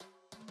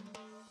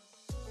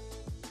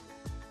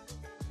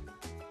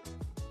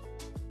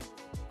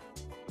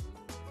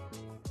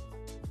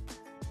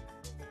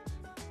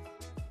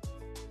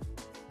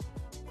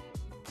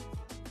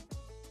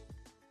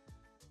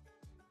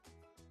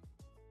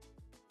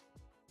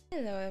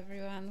Hello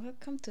everyone,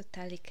 welcome to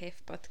Tally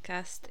Cave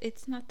podcast.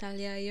 It's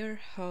Natalia, your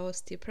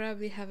host. You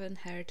probably haven't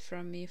heard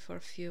from me for a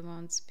few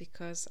months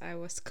because I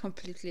was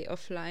completely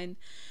offline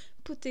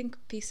putting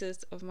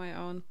pieces of my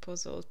own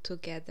puzzle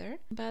together.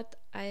 But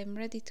I am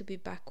ready to be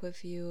back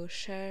with you,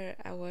 share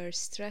our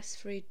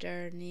stress-free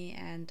journey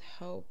and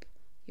hope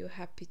you're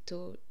happy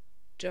to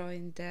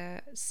join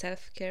the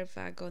self-care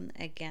wagon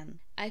again.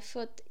 I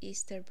thought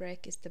Easter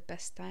break is the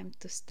best time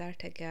to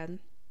start again,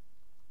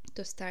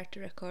 to start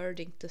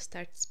recording, to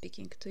start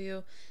speaking to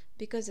you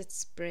because it's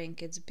spring,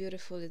 it's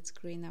beautiful, it's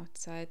green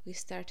outside. We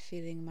start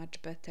feeling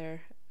much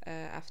better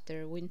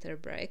after winter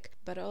break,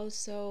 but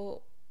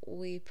also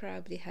we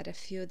probably had a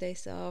few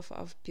days off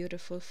of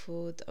beautiful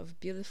food, of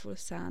beautiful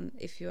sun.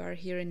 If you are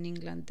here in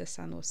England, the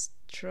sun was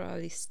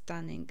truly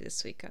stunning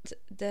this weekend.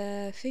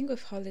 The thing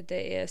with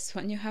holiday is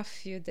when you have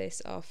few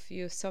days off,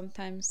 you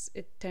sometimes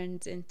it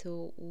turns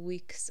into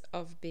weeks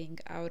of being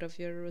out of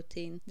your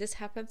routine. This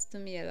happens to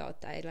me a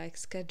lot. I like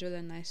schedule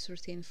a nice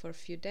routine for a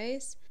few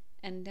days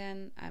and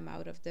then I'm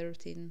out of the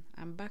routine.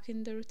 I'm back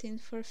in the routine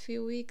for a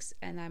few weeks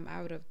and I'm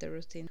out of the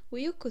routine.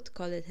 Well, you could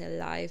call it a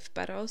life,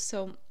 but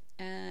also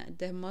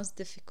the most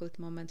difficult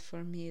moment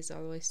for me is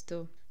always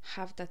to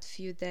have that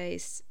few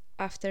days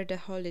after the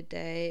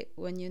holiday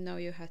when you know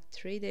you had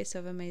 3 days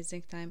of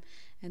amazing time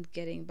and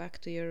getting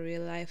back to your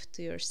real life,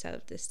 to your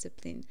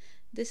self-discipline.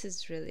 This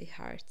is really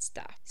hard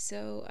stuff.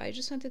 So I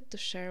just wanted to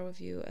share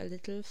with you a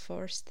little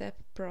 4-step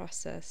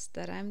process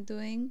that I'm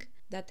doing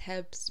that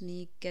helps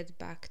me get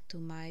back to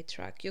my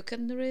track. You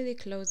can really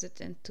close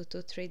it into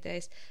 2-3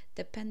 days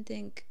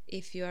depending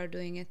if you are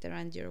doing it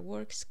around your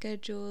work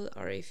schedule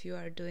or if you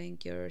are doing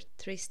your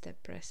 3-step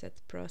reset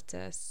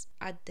process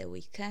at the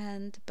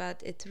weekend.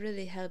 But it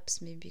really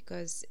helps me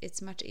because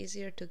it's much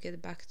easier to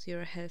get back to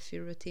your healthy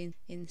routine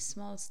in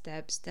small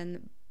steps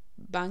than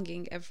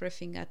banging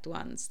everything at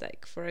once.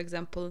 Like, for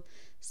example,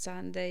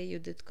 Sunday you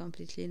did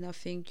completely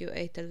nothing, you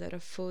ate a lot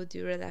of food,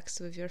 you relaxed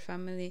with your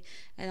family,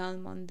 and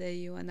on Monday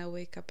you wanna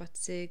wake up at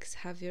 6,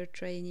 have your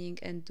training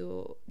and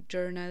do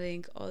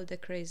journaling, all the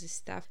crazy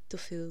stuff to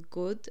feel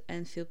good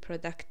and feel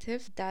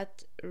productive.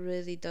 That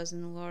really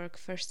doesn't work.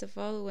 First of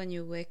all, when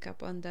you wake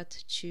up on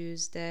that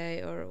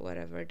Tuesday or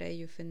whatever day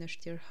you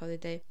finished your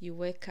holiday, you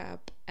wake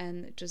up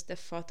and just the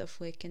thought of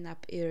waking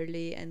up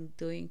early and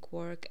doing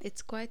work,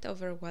 it's quite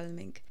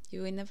overwhelming.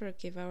 We never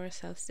give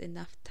ourselves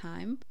enough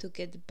time to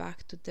get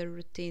back to the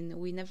routine.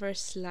 We never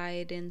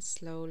slide in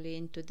slowly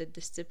into the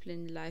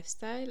disciplined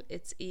lifestyle.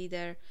 It's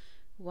either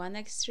one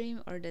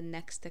extreme or the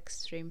next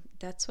extreme.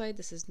 That's why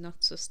this is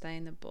not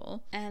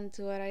sustainable. And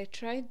what I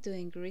tried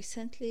doing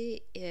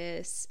recently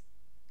is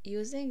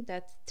using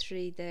that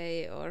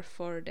 3-day or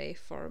 4-day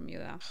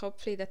formula.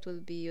 Hopefully that will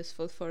be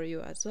useful for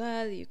you as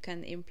well. You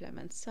can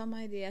implement some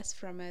ideas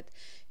from it.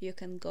 You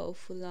can go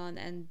full on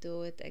and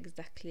do it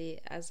exactly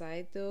as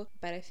I do,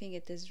 but I think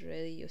it is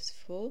really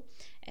useful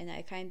and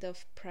I kind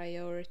of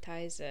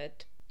prioritize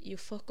it. You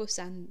focus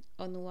on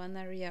one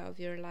area of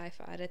your life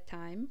at a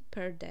time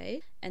per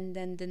day, and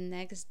then the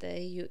next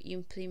day you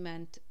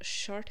implement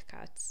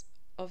shortcuts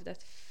of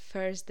that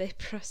first day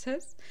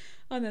process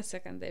on a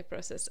second day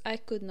process. I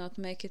could not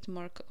make it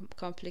more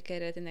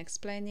complicated in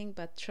explaining,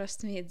 but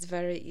trust me, it's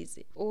very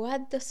easy.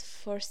 What does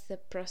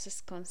 4-step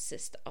process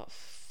consist of?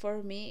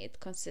 For me,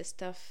 it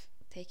consists of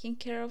taking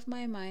care of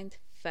my mind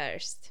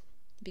first.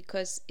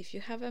 Because if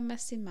you have a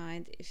messy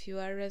mind, if you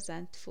are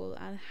resentful,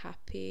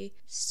 unhappy,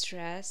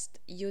 stressed,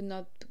 you're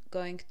not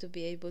going to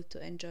be able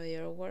to enjoy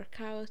your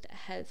workout,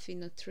 healthy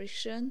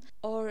nutrition,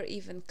 or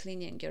even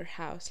cleaning your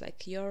house.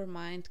 Like, your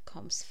mind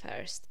comes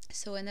first.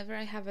 So whenever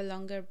I have a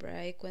longer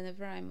break,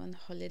 whenever I'm on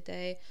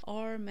holiday,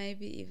 or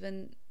maybe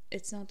even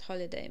it's not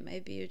holiday,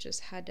 maybe you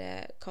just had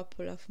a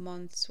couple of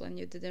months when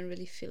you didn't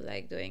really feel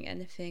like doing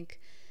anything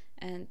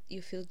and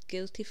you feel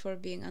guilty for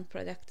being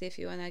unproductive,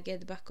 you want to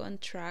get back on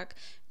track,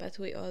 but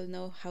we all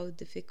know how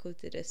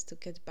difficult it is to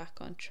get back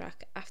on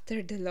track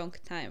after the long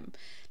time.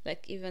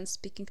 Like, even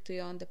speaking to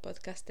you on the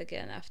podcast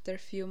again after a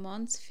few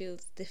months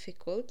feels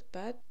difficult,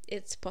 but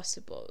it's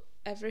possible.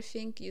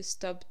 Everything you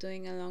stopped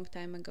doing a long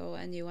time ago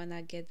and you want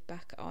to get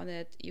back on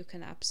it, you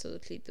can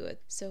absolutely do it.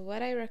 So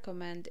what I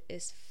recommend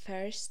is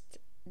first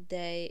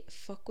day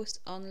focus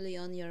only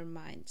on your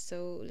mind.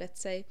 So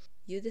let's say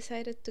you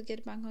decided to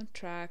get back on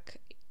track,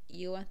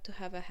 you want to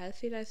have a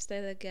healthy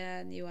lifestyle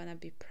again, you want to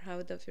be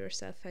proud of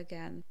yourself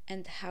again.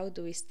 And how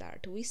do we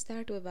start? We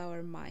start with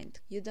our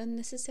mind. You don't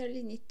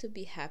necessarily need to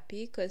be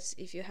happy, because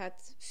if you had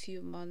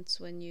few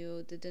months when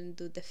you didn't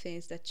do the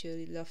things that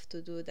you love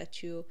to do,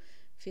 that you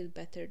feel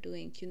better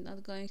doing, you're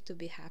not going to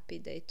be happy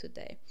day to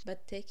day.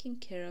 But taking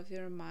care of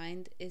your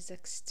mind is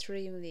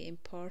extremely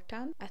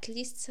important, at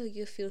least so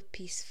you feel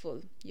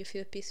peaceful. You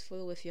feel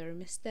peaceful with your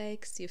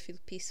mistakes, you feel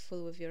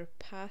peaceful with your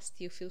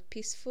past, you feel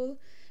peaceful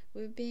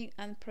with being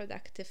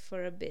unproductive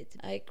for a bit.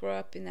 I grew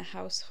up in a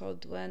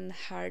household when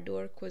hard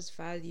work was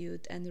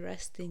valued and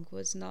resting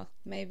was not.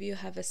 Maybe you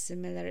have a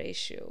similar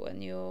issue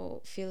when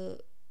you feel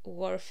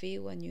worthy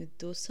when you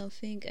do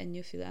something and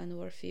you feel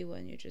unworthy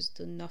when you just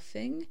do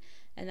nothing.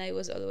 And I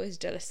was always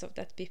jealous of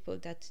that people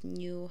that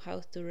knew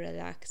how to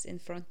relax in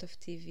front of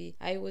TV.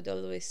 I would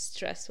always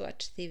stress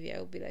watch TV. I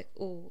would be like,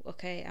 oh,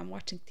 okay, I'm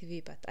watching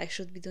TV, but I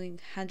should be doing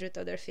 100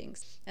 other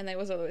things. And I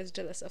was always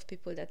jealous of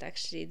people that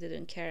actually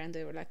didn't care, and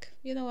they were like,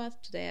 you know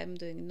what, today I'm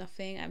doing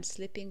nothing, I'm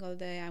sleeping all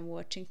day, I'm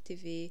watching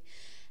TV.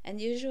 And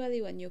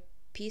usually when you're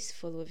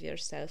peaceful with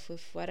yourself,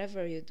 with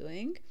whatever you're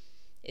doing,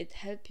 it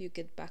helps you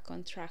get back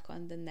on track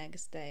on the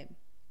next day.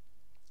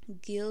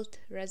 Guilt,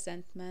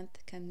 resentment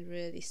can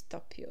really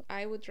stop you.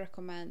 I would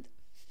recommend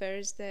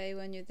Thursday,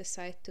 when you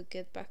decide to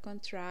get back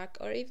on track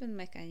or even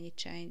make any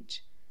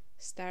change,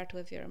 start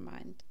with your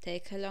mind.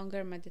 Take a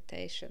longer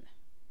meditation,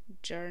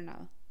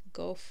 journal,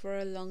 go for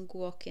a long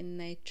walk in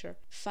nature,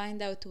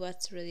 find out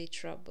what's really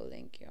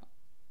troubling you,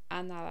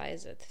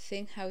 analyze it,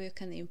 think how you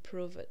can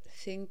improve it,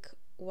 think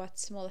what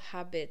small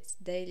habits,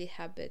 daily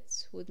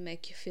habits, would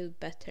make you feel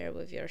better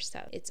with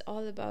yourself. It's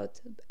all about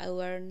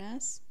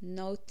awareness,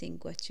 noting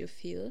what you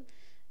feel,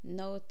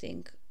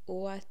 noting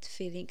what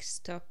feelings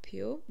stop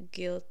you,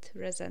 guilt,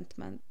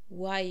 resentment,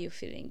 why you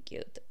feeling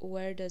guilt,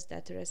 where does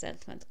that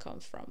resentment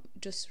come from.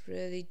 Just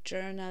really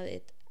journal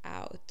it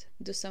out.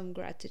 Do some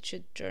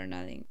gratitude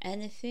journaling,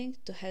 anything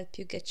to help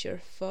you get your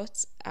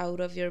thoughts out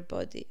of your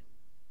body,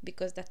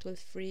 because that will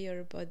free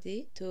your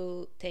body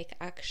to take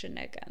action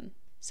again.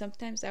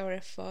 Sometimes our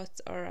thoughts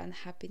or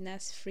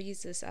unhappiness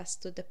freezes us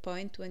to the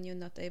point when you're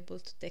not able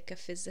to take a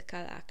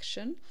physical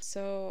action.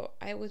 So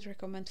I would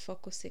recommend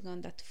focusing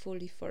on that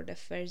fully for the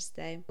first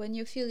day. When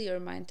you feel your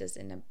mind is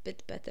in a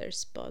bit better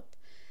spot,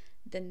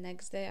 the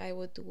next day I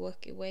would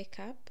wake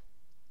up,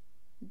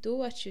 do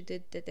what you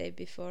did the day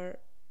before,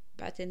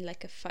 but in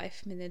like a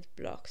 5-minute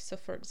block. So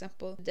for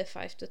example, the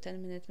 5 to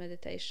 10 minute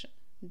meditation,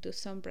 do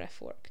some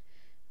breath work,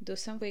 do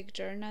some quick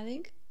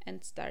journaling,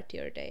 and start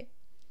your day.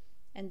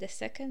 And the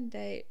second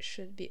day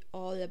should be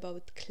all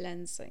about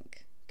cleansing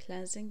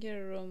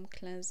your room,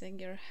 cleansing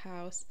your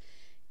house,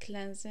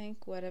 cleansing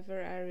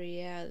whatever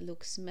area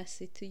looks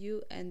messy to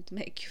you and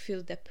make you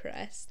feel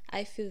depressed.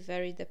 I feel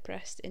very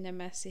depressed in a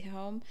messy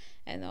home,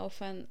 and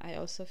often I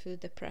also feel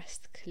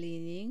depressed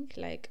cleaning.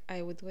 Like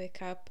I would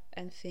wake up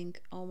and think,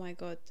 oh my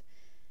god,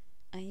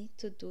 I need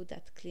to do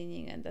that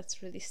cleaning, and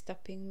that's really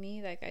stopping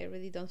me. Like I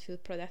really don't feel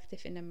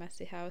productive in a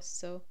messy house.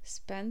 So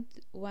spend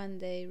one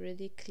day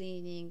really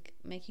cleaning,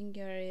 making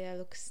your area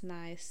looks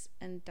nice,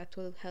 and that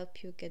will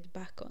help you get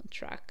back on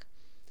track.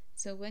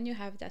 So when you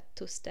have that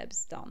 2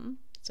 steps done,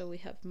 so we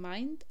have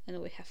mind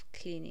and we have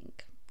cleaning,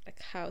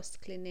 like house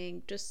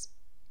cleaning, just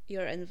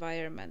your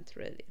environment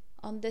really.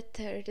 On the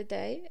third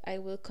day, I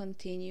will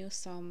continue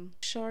some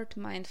short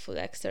mindful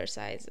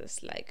exercises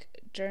like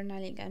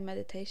journaling and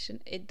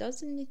meditation. It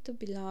doesn't need to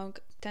be long,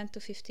 10 to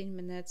 15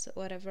 minutes,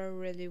 whatever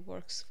really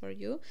works for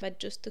you, but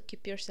just to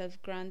keep yourself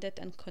grounded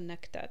and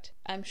connected.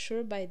 I'm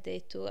sure by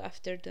day 2,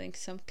 after doing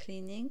some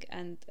cleaning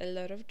and a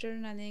lot of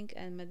journaling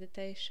and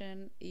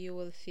meditation, you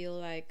will feel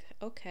like,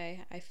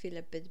 okay, I feel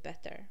a bit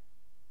better.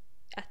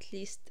 At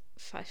least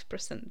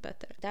 5%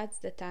 better. That's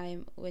the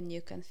time when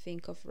you can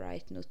think of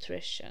right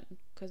nutrition,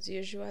 because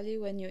usually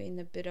when you're in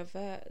a bit of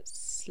a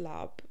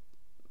slump,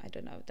 I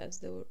don't know if that's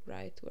the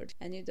right word,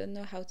 and you don't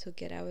know how to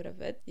get out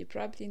of it, you're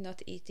probably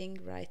not eating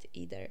right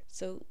either.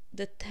 So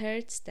the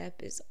third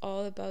step is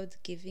all about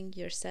giving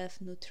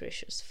yourself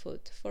nutritious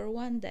food for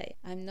one day.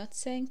 I'm not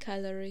saying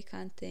calorie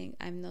counting,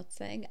 I'm not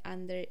saying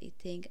under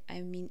eating,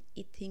 I mean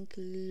eating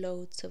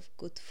loads of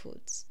good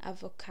foods.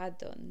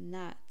 Avocado,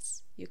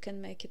 nuts, you can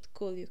make it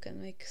cool, you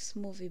can make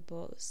smoothie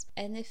bowls,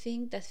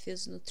 anything that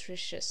feels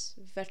nutritious,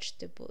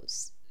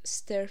 vegetables,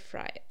 stir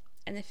fry,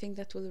 anything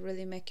that will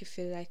really make you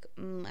feel like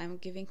I'm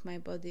giving my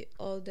body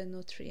all the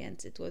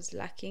nutrients it was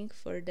lacking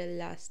for the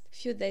last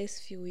few days,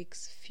 few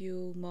weeks,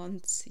 few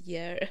months,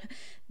 year,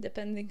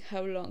 depending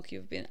how long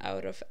you've been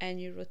out of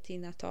any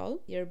routine at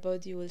all. Your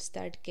body will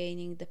start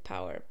gaining the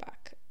power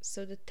back.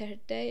 So the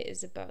third day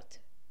is about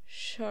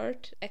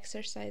short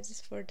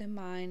exercises for the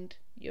mind.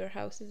 Your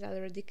house is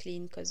already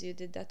clean because you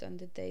did that on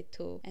the day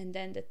 2. And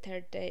then the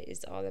third day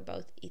is all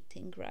about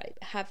eating right,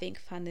 having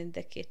fun in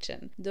the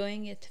kitchen,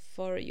 doing it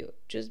for you,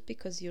 just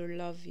because you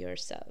love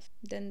yourself.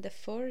 Then the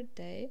 4th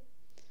day,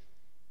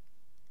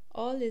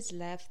 all is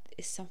left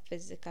is some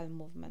physical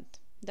movement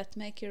that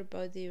make your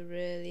body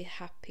really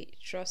happy.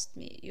 Trust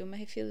me, you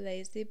may feel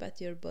lazy,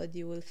 but your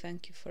body will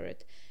thank you for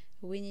it.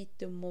 We need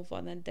to move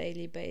on a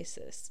daily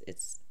basis.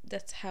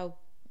 That's how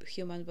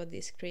human body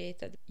is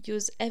created.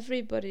 Use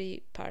every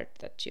body part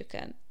that you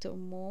can to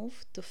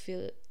move, to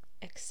feel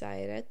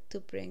excited,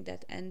 to bring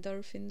that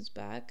endorphins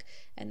back.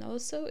 And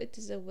also it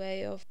is a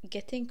way of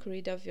getting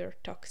rid of your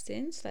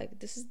toxins. Like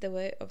this is the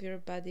way of your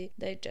body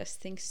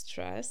digesting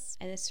stress,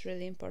 and it's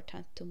really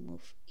important to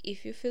move.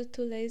 If you feel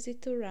too lazy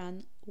to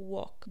run,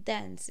 walk,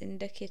 dance in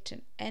the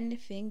kitchen,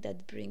 anything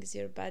that brings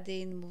your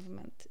body in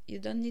movement. You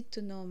don't need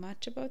to know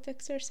much about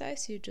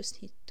exercise, you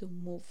just need to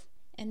move.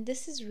 And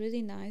this is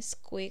really nice,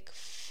 quick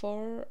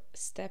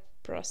 4-step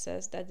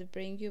process that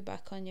bring you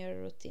back on your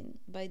routine.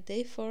 By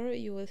day 4,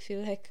 you will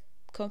feel like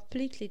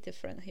completely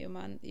different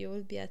human. You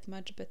will be at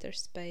much better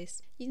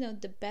space. You know,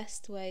 the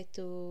best way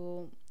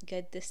to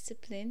get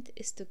disciplined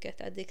is to get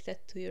addicted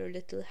to your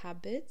little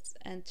habits,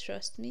 and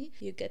trust me,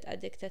 you get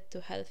addicted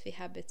to healthy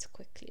habits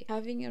quickly.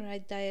 Having a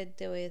right diet,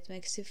 the way it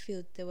makes you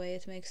feel, the way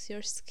it makes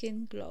your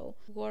skin glow,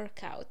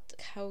 work out,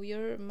 how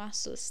your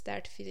muscles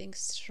start feeling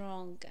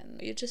strong,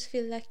 and you just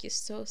feel like you're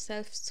so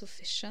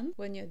self-sufficient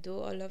when you do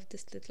all of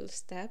these little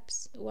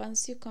steps.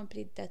 Once you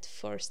complete that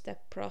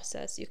 4-step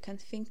process, you can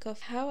think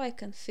of how I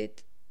can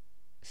fit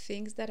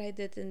things that I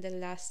did in the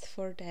last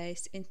 4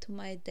 days into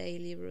my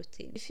daily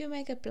routine. If you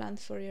make a plan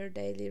for your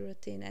daily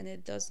routine and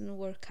it doesn't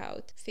work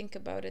out, think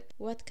about it.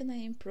 What can I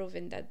improve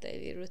in that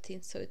daily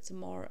routine so it's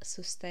more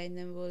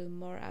sustainable,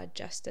 more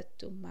adjusted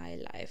to my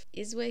life?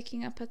 Is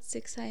waking up at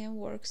 6 a.m.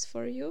 works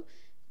for you?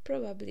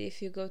 Probably, if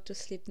you go to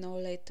sleep no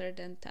later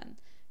than 10.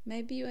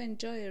 Maybe you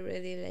enjoy a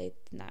really late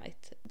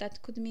night.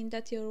 That could mean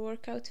that your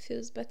workout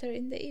feels better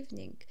in the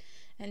evening.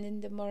 And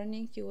in the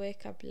morning you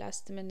wake up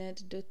last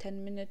minute, do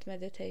 10-minute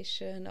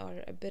meditation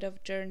or a bit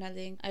of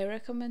journaling. I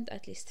recommend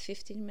at least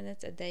 15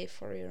 minutes a day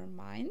for your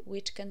mind,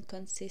 which can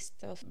consist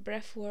of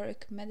breath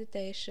work,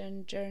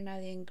 meditation,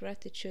 journaling,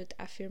 gratitude,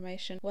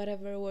 affirmation,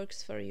 whatever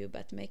works for you,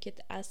 but make it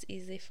as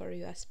easy for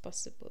you as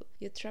possible.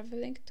 You're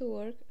traveling to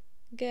work,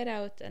 get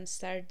out and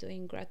start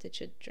doing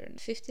gratitude journal.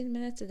 15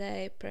 minutes a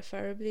day,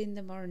 preferably in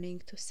the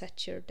morning, to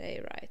set your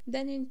day right.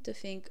 Then you need to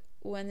think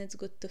when it's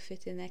good to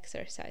fit in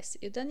exercise.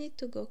 You don't need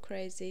to go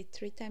crazy,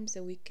 3 times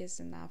a week is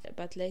enough,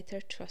 but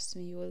later, trust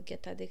me, you will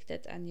get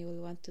addicted and you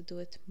will want to do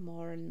it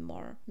more and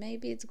more.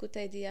 Maybe it's a good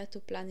idea to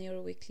plan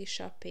your weekly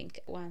shopping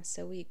once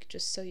a week,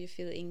 just so you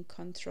feel in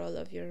control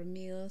of your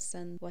meals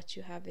and what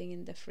you're having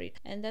in the fridge.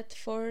 And that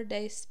 4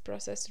 days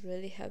process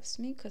really helps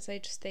me because I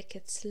just take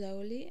it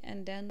slowly,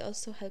 and then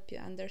also help you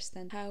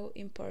understand how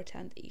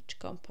important each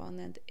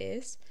component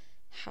is,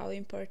 how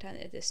important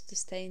it is to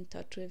stay in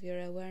touch with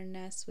your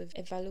awareness, with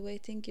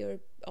evaluating your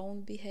own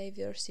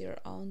behaviors, your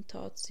own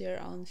thoughts, your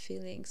own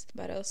feelings,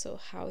 but also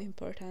how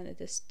important it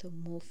is to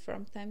move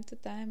from time to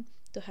time,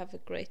 to have a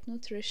great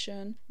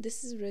nutrition.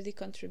 This is really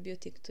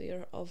contributing to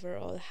your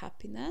overall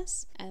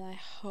happiness, and I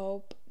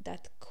hope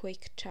that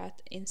quick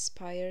chat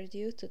inspired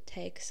you to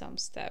take some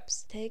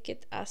steps. Take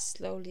it as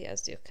slowly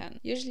as you can.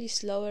 Usually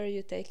slower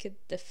you take it,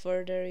 the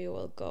further you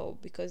will go,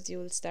 because you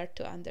will start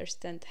to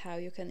understand how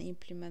you can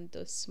implement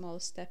those small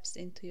steps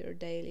into your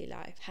daily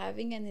life.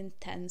 Having an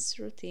intense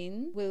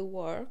routine will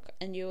work,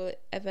 and you will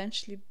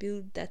eventually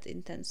build that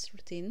intense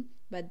routine,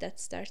 but that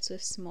starts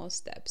with small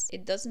steps.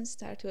 It doesn't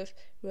start with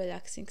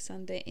relaxing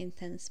Sunday,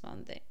 intense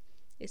Monday.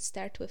 It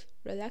starts with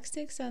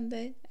relaxing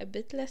Sunday, a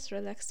bit less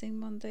relaxing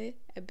Monday,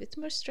 a bit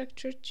more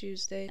structured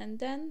Tuesday, and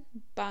then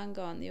bang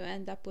on, you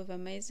end up with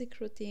amazing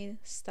routine,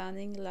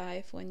 stunning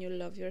life when you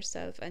love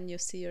yourself and you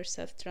see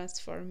yourself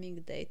transforming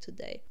day to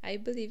day. I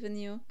believe in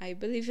you. I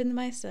believe in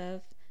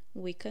myself.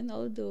 We can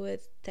all do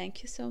it.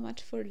 Thank you so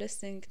much for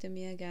listening to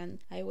me again.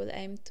 I will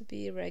aim to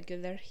be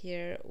regular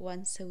here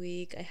once a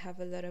week. I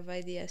have a lot of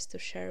ideas to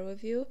share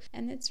with you,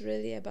 and it's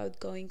really about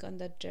going on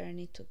that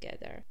journey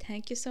together.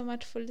 Thank you so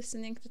much for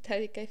listening to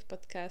Tally Cave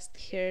Podcast.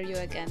 Hear you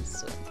again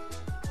soon.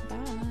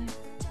 Bye.